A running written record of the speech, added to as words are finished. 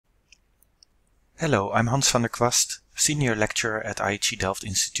Hello, I'm Hans van der Kwast, Senior Lecturer at IHE Delft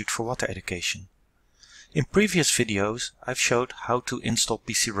Institute for Water Education. In previous videos, I've showed how to install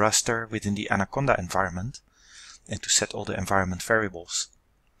PCRaster within the Anaconda environment and to set all the environment variables.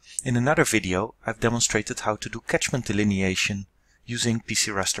 In another video, I've demonstrated how to do catchment delineation using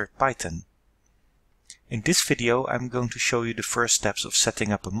PCRaster Python. In this video, I'm going to show you the first steps of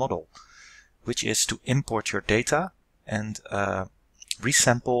setting up a model, which is to import your data and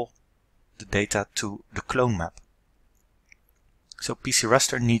resample the data to the clone map. So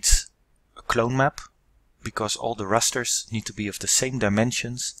PCRaster needs a clone map because all the rasters need to be of the same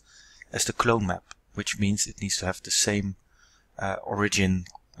dimensions as the clone map, which means it needs to have the same origin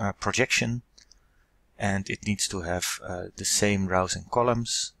projection, and it needs to have the same rows and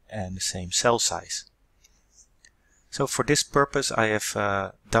columns and the same cell size. So for this purpose I have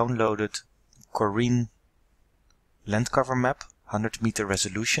downloaded Corine land cover map, 100 meter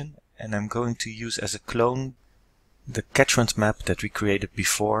resolution, and I'm going to use as a clone the catchment map that we created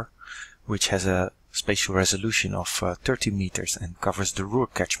before, which has a spatial resolution of 30 meters and covers the Ruhr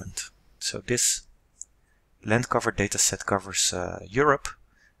catchment. So this land cover dataset covers Europe,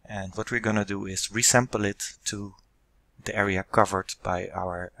 and what we're going to do is resample it to the area covered by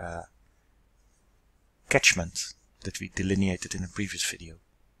our catchment that we delineated in a previous video.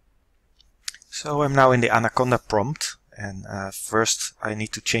 So I'm now in the Anaconda prompt, and first I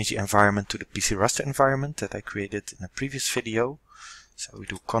need to change the environment to the PCRaster environment that I created in a previous video. So we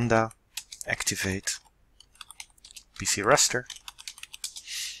do conda activate PCRaster,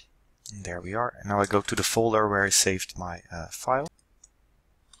 and there we are. And now I go to the folder where I saved my file.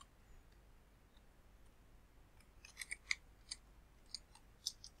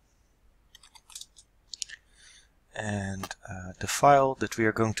 And the file that we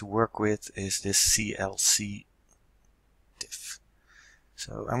are going to work with is this CLC diff.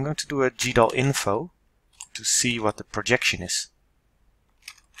 So I'm going to do a GDAL info to see what the projection is.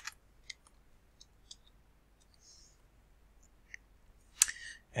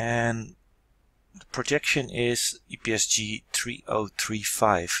 And the projection is EPSG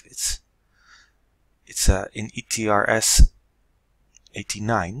 3035. It's in ETRS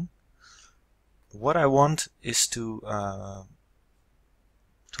 89. What I want is to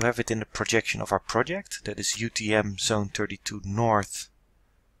have it in the projection of our project, that is UTM Zone 32 North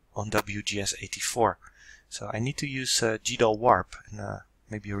on WGS 84. So I need to use GDAL warp, and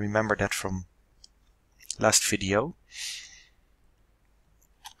maybe you remember that from last video.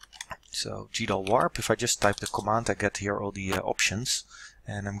 So GDAL warp, if I just type the command, I get here all the options,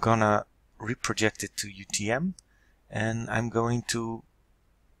 and I'm gonna reproject it to UTM, and I'm going to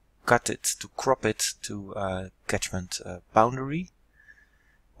cut it, to crop it to catchment boundary,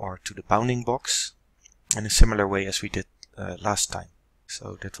 or to the bounding box, in a similar way as we did last time.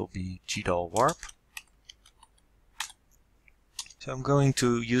 So that will be GDAL warp. So I'm going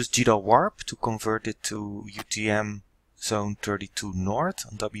to use GDAL warp to convert it to UTM Zone 32 North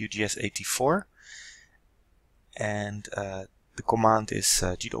on WGS 84, and the command is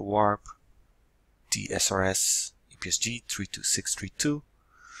GDAL warp TSRS EPSG 32632,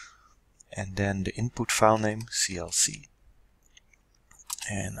 and then the input file name CLC,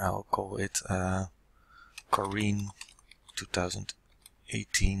 and I'll call it Corine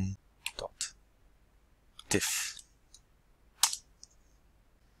 2018.diff.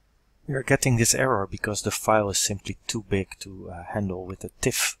 We are getting this error because the file is simply too big to handle with a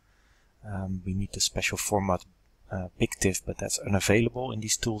TIFF. We need the special format big TIFF, but that's unavailable in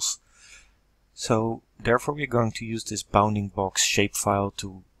these tools. So therefore we're going to use this bounding box shapefile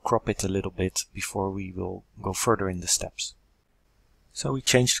to crop it a little bit before we will go further in the steps. So we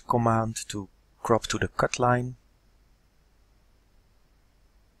change the command to crop to the cut line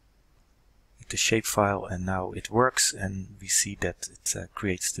with the shapefile, and now it works, and we see that it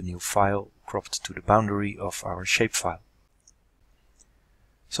creates the new file cropped to the boundary of our shapefile.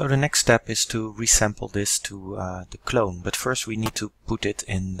 So the next step is to resample this to the clone, but first we need to put it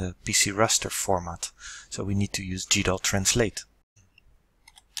in the PCRaster format, so we need to use GDAL translate.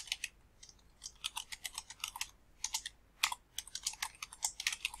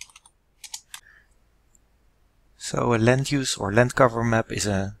 So a land use or land cover map is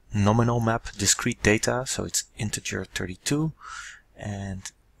a nominal map, discrete data, so it's integer 32,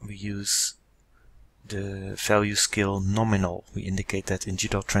 and we use the value scale nominal. We indicate that in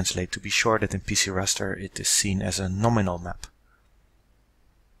GDAL translate to be sure that in PCRaster it is seen as a nominal map.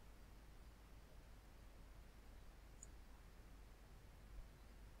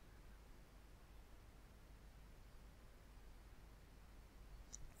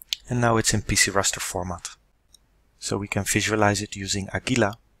 And now it's in PCRaster format. So we can visualize it using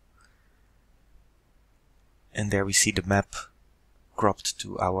Agila. And there we see the map cropped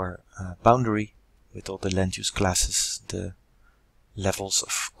to our boundary with all the land use classes, the levels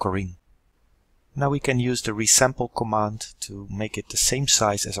of Corine. Now we can use the resample command to make it the same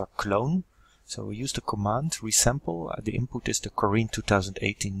size as our clone. So we use the command resample. The input is the Corine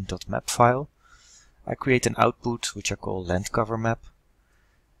 2018.map file. I create an output which I call land cover map.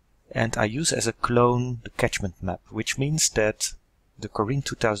 And I use as a clone the catchment map, which means that the Corine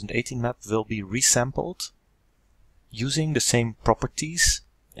 2018 map will be resampled using the same properties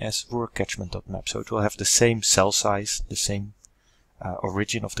as Ruhr catchment.map. So it will have the same cell size, the same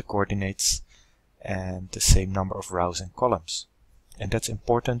origin of the coordinates, and the same number of rows and columns. And that's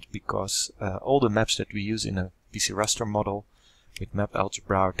important because all the maps that we use in a PCRaster model with map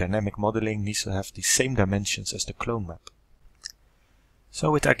algebra or dynamic modeling needs to have the same dimensions as the clone map. So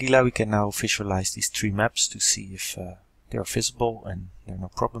with Agila we can now visualize these three maps to see if they are visible and there are no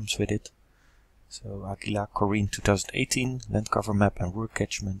problems with it. So Agila, Corine 2018, land cover map and Ruhr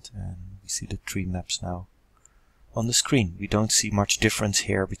catchment, and we see the three maps now on the screen. We don't see much difference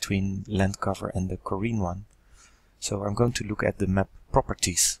here between land cover and the Corine one. So I'm going to look at the map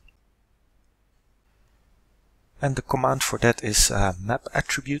properties. And the command for that is map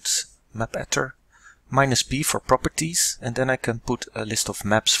attributes, map attr, -b for properties, and then I can put a list of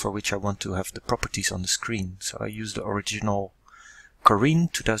maps for which I want to have the properties on the screen. So I use the original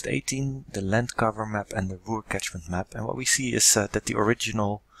Corine 2018, the land cover map and the Ruhr catchment map. And what we see is that the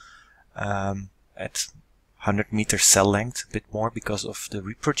original at 100 meters cell length, a bit more because of the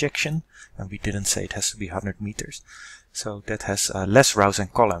reprojection, and we didn't say it has to be 100 meters. So that has less rows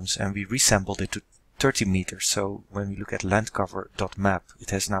and columns, and we resampled it to 30 meters. So when we look at landcover.map, it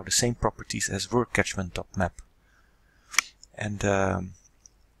has now the same properties as Ruhr catchment.map. And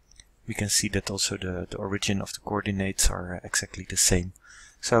we can see that also the origin of the coordinates are exactly the same.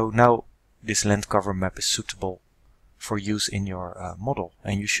 So now this land cover map is suitable for use in your model,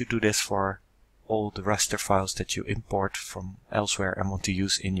 and you should do this for all the raster files that you import from elsewhere and want to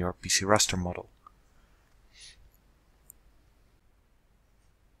use in your PCRaster model.